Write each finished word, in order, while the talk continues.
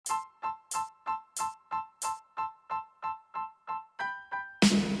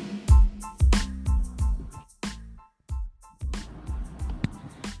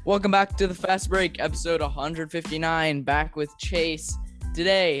Welcome back to the Fast Break, episode 159, back with Chase.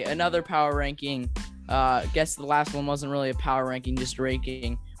 Today, another power ranking. Guess the last one wasn't really a power ranking, just a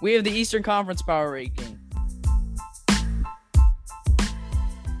ranking. We have the Eastern Conference power ranking.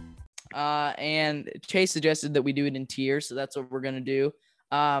 And Chase suggested that we do it in tiers, so that's what we're going to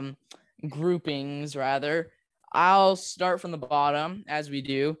do. Groupings, rather. I'll start from the bottom, as we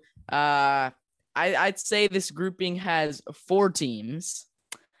do. I'd say this grouping has 4 teams.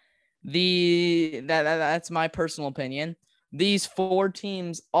 That's my personal opinion. These 4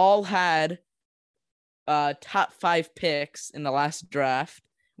 teams all had top 5 picks in the last draft,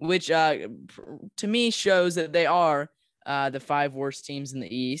 which to me shows that they are the 5 worst teams in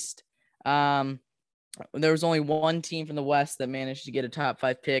the East. There was only one team from the West that managed to get a top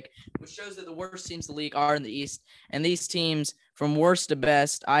 5 pick, which shows that the worst teams in the league are in the East. And these teams, from worst to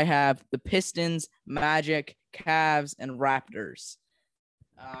best, I have the Pistons, Magic, Cavs, and Raptors.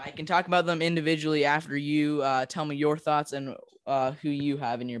 I can talk about them individually after you tell me your thoughts and who you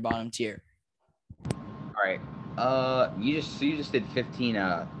have in your bottom tier. All right. You just did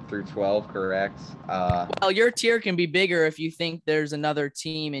 15 through 12, correct? Well, your tier can be bigger if you think there's another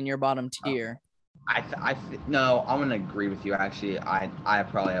team in your bottom tier. No, I'm gonna agree with you. Actually, I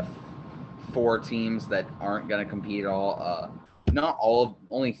probably have 4 teams that aren't gonna compete at all. Not all.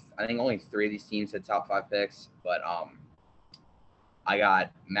 I think only 3 of these teams had top 5 picks, but I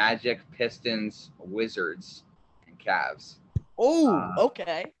got Magic, Pistons, Wizards, and Cavs. Oh,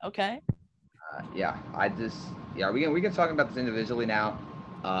 okay. We can talk about this individually now.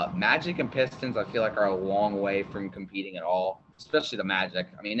 Magic and Pistons, I feel like, are a long way from competing at all, especially the Magic.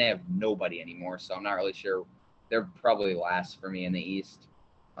 I mean, they have nobody anymore, so I'm not really sure. They're probably last for me in the East.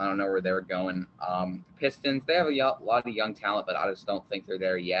 I don't know where they're going. Pistons, they have a lot of young talent, but I just don't think they're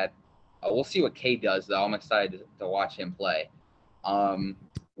there yet. We'll see what K does, though. I'm excited to watch him play.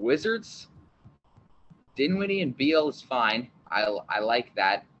 Wizards, Dinwiddie and Beal is fine. I like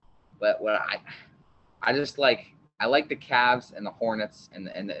that, but what I like the Cavs and the Hornets and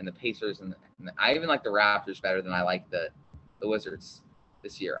the Pacers and I even like the Raptors better than I like the Wizards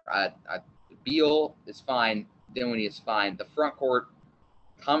this year. Beal is fine, Dinwiddie is fine. The front court,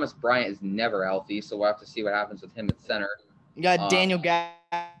 Thomas Bryant is never healthy, so we'll have to see what happens with him at center. You got Daniel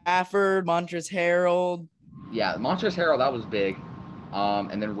Gafford, Montrezl Harrell. Yeah, Montrezl Harrell, that was big.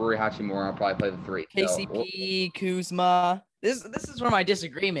 And then Rui Hachimura will probably play the 3. KCP, Kuzma. This is where my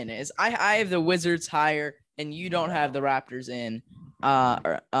disagreement is. I have the Wizards higher, and you don't have the Raptors in.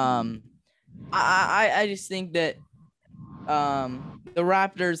 I just think that the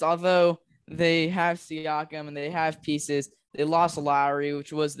Raptors, although they have Siakam and they have pieces, they lost Lowry,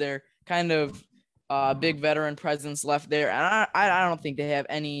 which was their kind of big veteran presence left there, and I don't think they have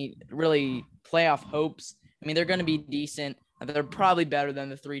any really playoff hopes. I mean, they're going to be decent. They're probably better than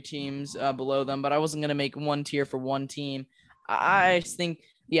the 3 teams below them, but I wasn't going to make one tier for one team. I just think,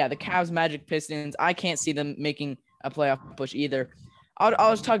 the Cavs, Magic, Pistons, I can't see them making a playoff push either.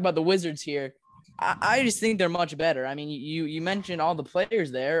 I'll just talk about the Wizards here. I just think they're much better. I mean, you mentioned all the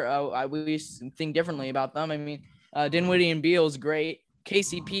players there. We think differently about them. I mean, Dinwiddie and Beal is great.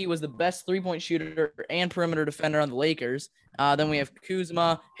 KCP was the best 3-point shooter and perimeter defender on the Lakers. Then we have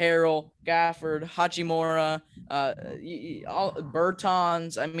Kuzma, Harrell, Gafford, Hachimura, all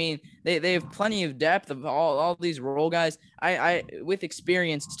Bertans. I mean, they have plenty of depth of all these role guys. I with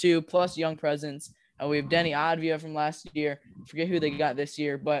experience too, plus young presence. We have Denny Advia from last year. Forget who they got this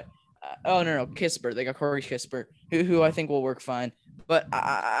year, but Kispert. They got Corey Kispert, who I think will work fine. But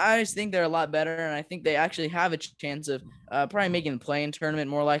I just think they're a lot better, and I think they actually have a chance of probably making the play-in tournament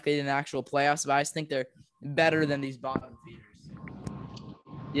more likely than actual playoffs. But I just think they're better than these bottom feeders.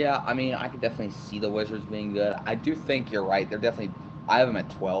 Yeah, I mean, I could definitely see the Wizards being good. I do think you're right. I have them at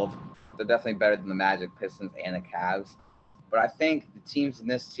 12. They're definitely better than the Magic, Pistons, and the Cavs. But I think the teams in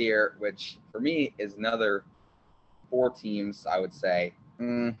this tier, which for me is another 4 teams, I would say.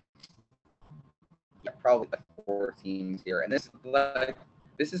 Probably 4 teams here. And this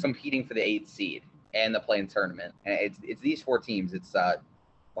is competing for the 8th seed and the play-in tournament. And it's these 4 teams. It's the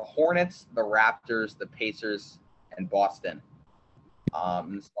Hornets, the Raptors, the Pacers, and Boston.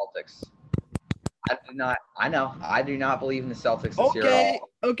 The Celtics. I do not believe in the Celtics this year at all.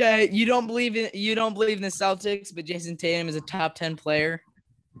 Okay. You don't believe in the Celtics, but Jason Tatum is a top 10 player.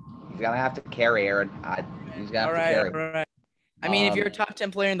 He's gonna have to carry, Aaron. He's gonna have to carry. All right. I mean, if you're a top 10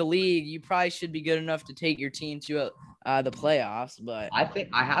 player in the league, you probably should be good enough to take your team to the playoffs. But I think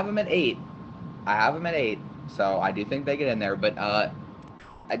I have them at 8. So I do think they get in there. But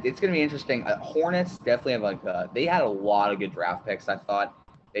it's going to be interesting. Hornets definitely have they had a lot of good draft picks, I thought.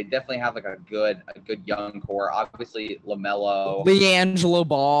 they definitely have like a good young core. Obviously, LaMelo, LiAngelo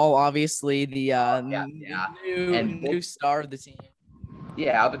Ball, obviously the yeah, and new star of the team.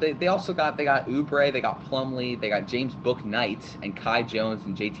 yeah, but they also got Oubre, they got Plumlee, they got James Book Knight and Kai Jones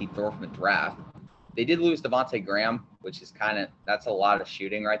and JT Thor from the draft. They did lose Devontae Graham, which is that's a lot of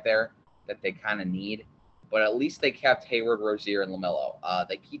shooting right there that they kind of need. But at least they kept Hayward, Rozier, and LaMelo.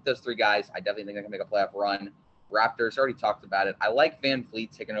 They keep those three guys. I definitely think they can make a playoff run. Raptors already talked about it. I like Van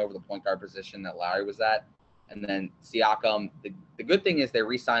Vliet taking over the point guard position that Lowry was at. And then Siakam, the good thing is they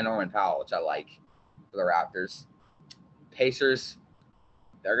re-signed Norman Powell, which I like for the Raptors. Pacers,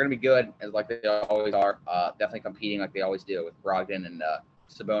 they're going to be good, as like they always are. Definitely competing like they always do with Brogdon and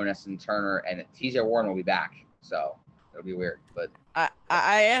Sabonis and Turner. And TJ Warren will be back. So it'll be weird. But I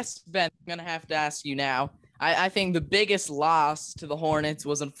asked Ben, I'm going to have to ask you now. I think the biggest loss to the Hornets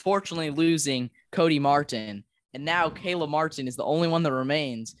was unfortunately losing Cody Martin. And now Caleb Martin is the only one that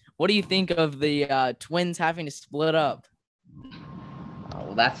remains. What do you think of the Twins having to split up?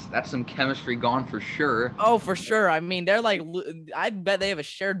 Well, that's some chemistry gone for sure. Oh, for sure. I mean, they're like, I bet they have a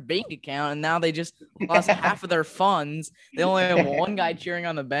shared bank account, and now they just lost half of their funds. They only have one guy cheering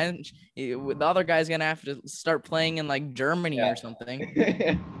on the bench. The other guy's gonna have to start playing in like Germany or something.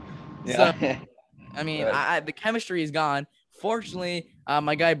 Yeah. So, I mean, the chemistry is gone. Fortunately,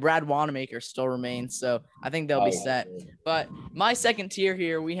 my guy Brad Wanamaker still remains, so I think they'll be set. But my second tier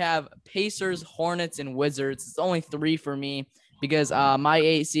here, we have Pacers, Hornets, and Wizards. It's only 3 for me because my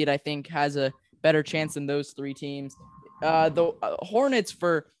 8 seed, I think, has a better chance than those 3 teams. The Hornets,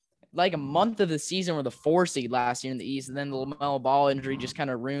 for like a month of the season, were the 4 seed last year in the East, and then the LaMelo Ball injury just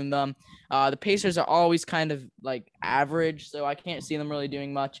kind of ruined them. The Pacers are always kind of like average, so I can't see them really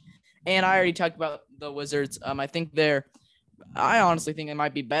doing much. And I already talked about the Wizards. I honestly think they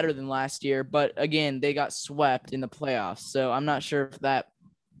might be better than last year, but again, they got swept in the playoffs, so I'm not sure if that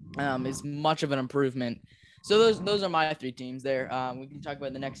is much of an improvement. So those are my 3 teams there. We can talk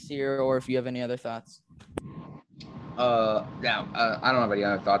about the next tier, or if you have any other thoughts. I don't have any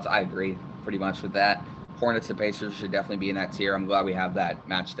other thoughts. I agree pretty much with that. Hornets and Pacers should definitely be in that tier. I'm glad we have that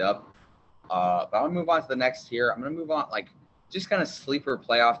matched up. But I'm gonna move on to the next tier. I'm gonna move on just kind of sleeper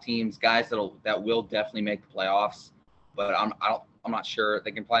playoff teams, guys that will definitely make the playoffs. But I'm not sure.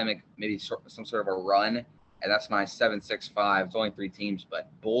 They can probably make maybe some sort of a run, and that's my 7-6-5. It's only 3 teams, but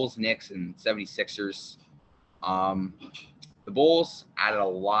Bulls, Knicks, and 76ers. The Bulls added a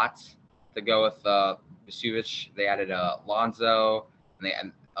lot to go with Vucevic. They added Lonzo,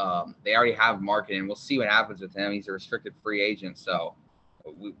 and they already have Markkanen. We'll see what happens with him. He's a restricted free agent, so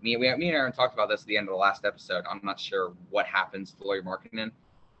me and Aaron talked about this at the end of the last episode. I'm not sure what happens to Lauri Markkanen,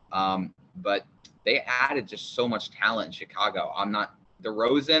 but they added just so much talent in Chicago.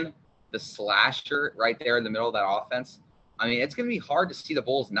 DeRozan, the slasher right there in the middle of that offense. I mean, it's going to be hard to see the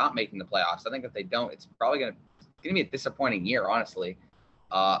Bulls not making the playoffs. I think if they don't, it's probably going to be a disappointing year, honestly.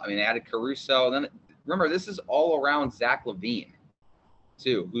 They added Caruso. Then remember, this is all around Zach LaVine,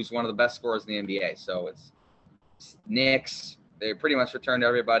 too, who's one of the best scorers in the NBA. So it's Knicks. They pretty much returned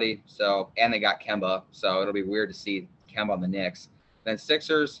everybody. And they got Kemba. So it'll be weird to see Kemba on the Knicks. Then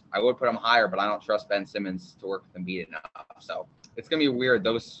Sixers, I would put them higher, but I don't trust Ben Simmons to work with Embiid enough. So it's going to be weird,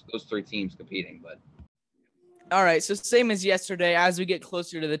 those 3 teams competing. But all right, so same as yesterday, as we get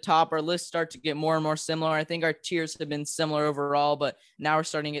closer to the top, our lists start to get more and more similar. I think our tiers have been similar overall, but now we're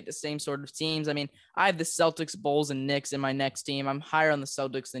starting to get the same sort of teams. I mean, I have the Celtics, Bulls, and Knicks in my next team. I'm higher on the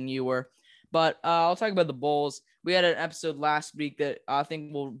Celtics than you were. But I'll talk about the Bulls. We had an episode last week that I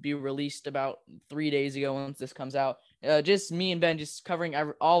think will be released about 3 days ago once this comes out. Just me and Ben just covering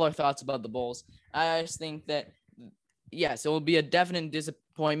all our thoughts about the Bulls. I just think that, yes, it will be a definite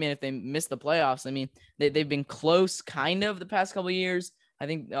disappointment if they miss the playoffs. I mean, they've been close kind of the past couple of years. I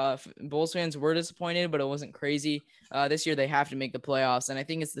think Bulls fans were disappointed, but it wasn't crazy. This year they have to make the playoffs, and I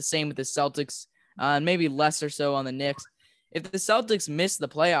think it's the same with the Celtics, and maybe less or so on the Knicks. If the Celtics miss the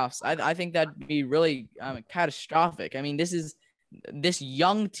playoffs, I think that'd be really catastrophic. I mean, this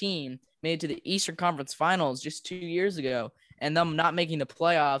young team made it to the Eastern Conference Finals just 2 years ago, and them not making the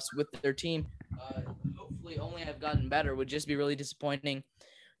playoffs with their team hopefully only have gotten better would just be really disappointing.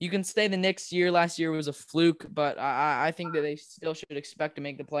 You can say the Knicks last year was a fluke, but I think that they still should expect to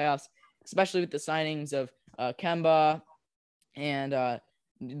make the playoffs, especially with the signings of Kemba and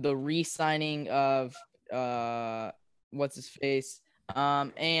the re-signing of what's his face.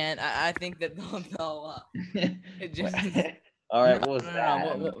 And I think that they'll it just all right, what was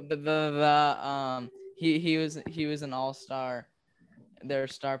that? He was an all-star, their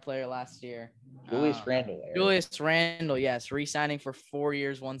star player last year. Julius Randle. Julius Randle, yes, re-signing for 4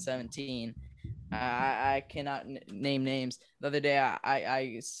 years, 117. I cannot name names. The other day,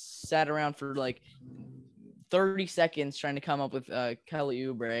 I sat around for like 30 seconds trying to come up with Kelly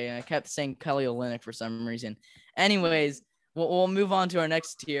Oubre, and I kept saying Kelly Olynyk for some reason. Anyways, we'll move on to our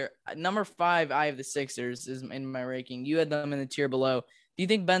next tier. Number 5, I have the Sixers is in my ranking. You had them in the tier below. Do you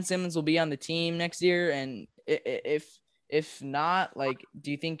think Ben Simmons will be on the team next year? And if not, like,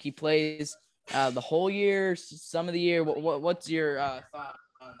 do you think he plays the whole year, some of the year? What's your thought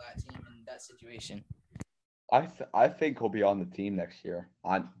on that team and that situation? I think he'll be on the team next year.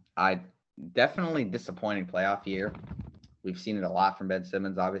 I definitely disappointing playoff year. We've seen it a lot from Ben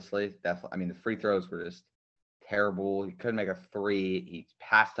Simmons, obviously. Definitely, I mean, the free throws were just terrible. He couldn't make a three. He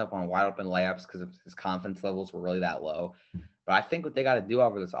passed up on wide open layups because his confidence levels were really that low. But I think what they got to do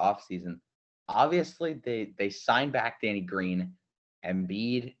over this offseason, obviously they signed back Danny Green.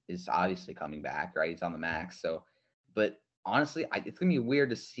 Embiid is obviously coming back, right? He's on the max. So, but honestly, it's gonna be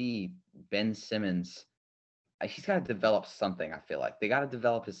weird to see Ben Simmons. He's got to develop something. I feel like they got to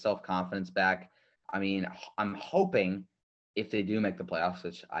develop his self-confidence back. I mean, I'm hoping if they do make the playoffs,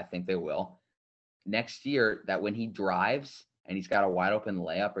 which I think they will, next year, that when he drives and he's got a wide open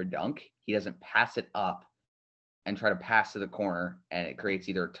layup or dunk, he doesn't pass it up and try to pass to the corner, and it creates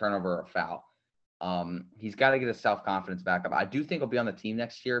either a turnover or a foul. He's got to get his self-confidence back up. I do think he'll be on the team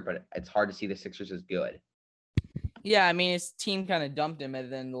next year, but it's hard to see the Sixers as good. Yeah, I mean, his team kind of dumped him at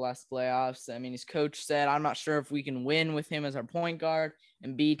the end of the last playoffs. I mean, his coach said, I'm not sure if we can win with him as our point guard.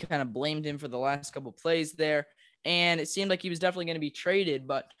 And B kind of blamed him for the last couple plays there. And it seemed like he was definitely going to be traded,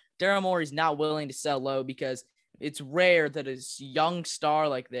 but Daryl Morey's not willing to sell low because it's rare that a young star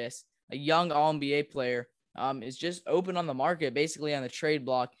like this, a young All-NBA player, is just open on the market, basically on the trade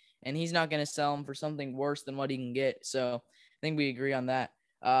block, and he's not going to sell him for something worse than what he can get. So I think we agree on that.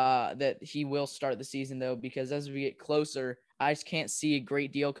 That he will start the season, though, because as we get closer, I just can't see a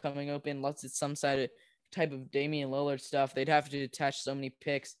great deal coming open unless it's some type of Damian Lillard stuff. They'd have to attach so many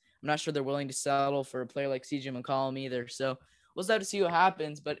picks. I'm not sure they're willing to settle for a player like CJ McCollum either. So we'll have to see what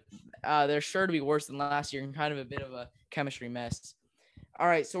happens, but they're sure to be worse than last year and kind of a bit of a chemistry mess. All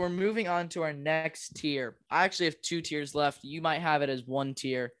right, so we're moving on to our next tier. I actually have 2 tiers left. You might have it as 1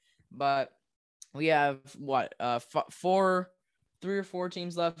 tier, but we have what, 3 or 4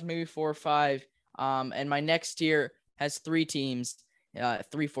 teams left, maybe 4 or 5. And my next tier has 3 teams.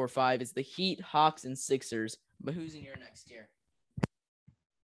 3, 4, 5 is the Heat, Hawks, and Sixers. But who's in your next tier?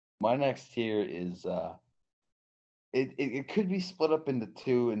 My next tier is it could be split up into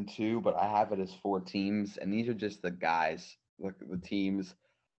 2 and 2, but I have it as 4 teams, and these are just the guys, the teams,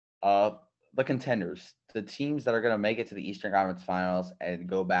 the contenders, the teams that are going to make it to the Eastern Conference Finals and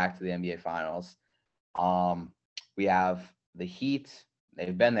go back to the NBA Finals. We have the Heat.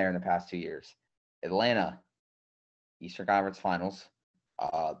 They've been there in the past 2 years. Atlanta, Eastern Conference Finals.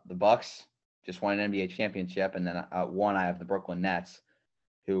 The Bucks just won an NBA championship, and then one I have the Brooklyn Nets,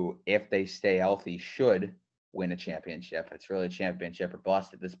 who, if they stay healthy, should win a championship. It's really a championship or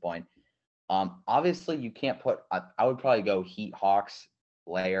bust at this point. Obviously, you can't put. I would probably go Heat, Hawks,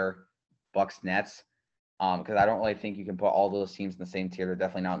 layer, Bucks, Nets, because I don't really think you can put all those teams in the same tier. They're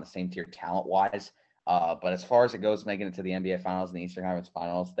definitely not in the same tier talent-wise. But as far as it goes, making it to the NBA Finals and the Eastern Conference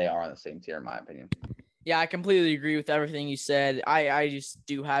Finals, they are on the same tier, in my opinion. Yeah, I completely agree with everything you said. I just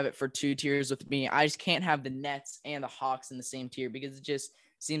do have it for 2 tiers with me. I just can't have the Nets and the Hawks in the same tier because it just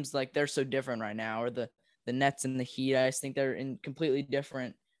seems like they're so different right now. Or the Nets and the Heat, I just think they're in completely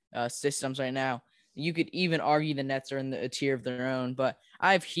different systems right now. You could even argue the Nets are in a tier of their own. But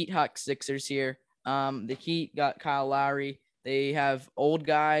I have Heat, Hawks, Sixers here. The Heat got Kyle Lowry. They have old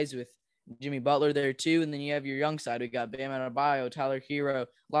guys with Jimmy Butler there too, and then you have your young side. We got Bam Adebayo, Tyler Hero,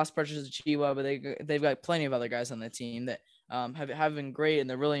 Lost Precious Achiuwa, but they've got plenty of other guys on the team that have been great, and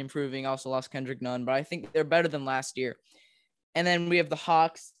they're really improving. Also lost Kendrick Nunn, but I think they're better than last year. And then we have the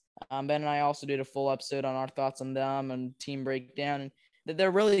Hawks. Ben and I also did a full episode on our thoughts on them and team breakdown, and that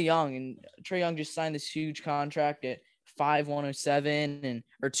they're really young. And Trae Young just signed this huge contract at 5-107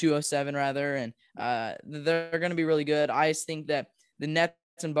 or 207 rather, and they're going to be really good. I just think that the Nets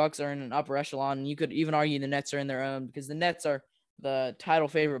and Bucks are in an upper echelon, and you could even argue the Nets are in their own because the Nets are the title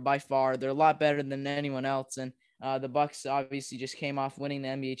favorite by far. They're a lot better than anyone else, and the Bucks obviously just came off winning the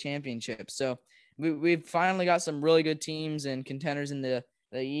NBA championship. So we've finally got some really good teams and contenders in the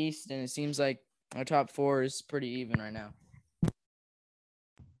East, and it seems like our top 4 is pretty even right now.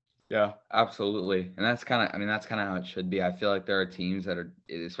 Yeah, absolutely. And that's kind of how it should be. I feel like there are teams that are,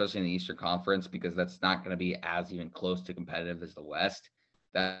 especially in the Eastern Conference, because that's not going to be as even close to competitive as the West,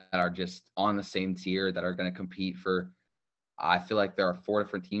 that are just on the same tier that are going to compete for. I feel like there are 4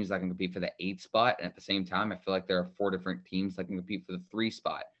 different teams that can compete for the 8 spot. And at the same time, I feel like there are 4 different teams that can compete for the 3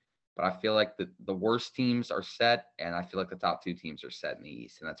 spot. but I feel like the worst teams are set, and I feel like the top 2 teams are set in the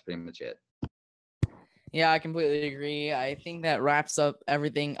East, and that's pretty much it. Yeah, I completely agree. I think that wraps up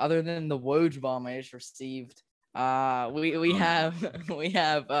everything other than the Woj bomb I just received. We have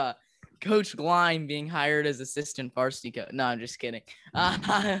Coach Gleim being hired as assistant varsity coach. No, I'm just kidding.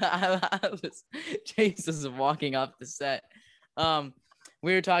 Chase is walking off the set.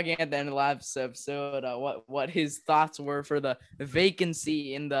 We were talking at the end of the last episode what his thoughts were for the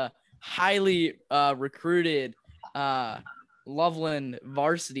vacancy in the highly recruited Loveland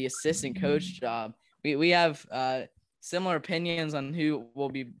varsity assistant coach job. We have similar opinions on who will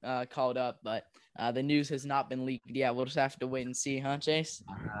be called up, but the news has not been leaked yet. We'll just have to wait and see, huh, Chase?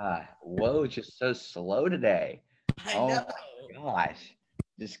 Whoa, just so slow today. I Oh know. my gosh.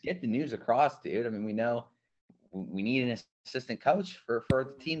 Just get the news across, dude. I mean, we know we need an assistant coach for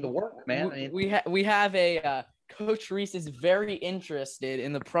the team to work, man. I mean, we have a Coach Reese is very interested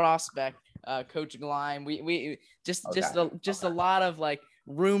in the prospect, Coach Gleim. We just a lot of like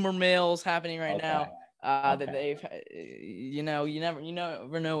rumor mills happening right now. That they've, you never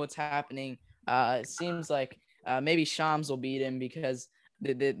know what's happening. It seems like maybe Shams will beat him because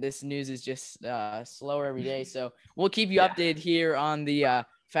this news is just slower every day. So we'll keep you updated here on the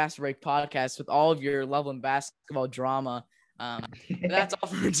Fast Break podcast with all of your Loveland basketball drama. That's all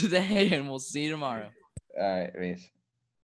for today, and we'll see you tomorrow. All right, peace.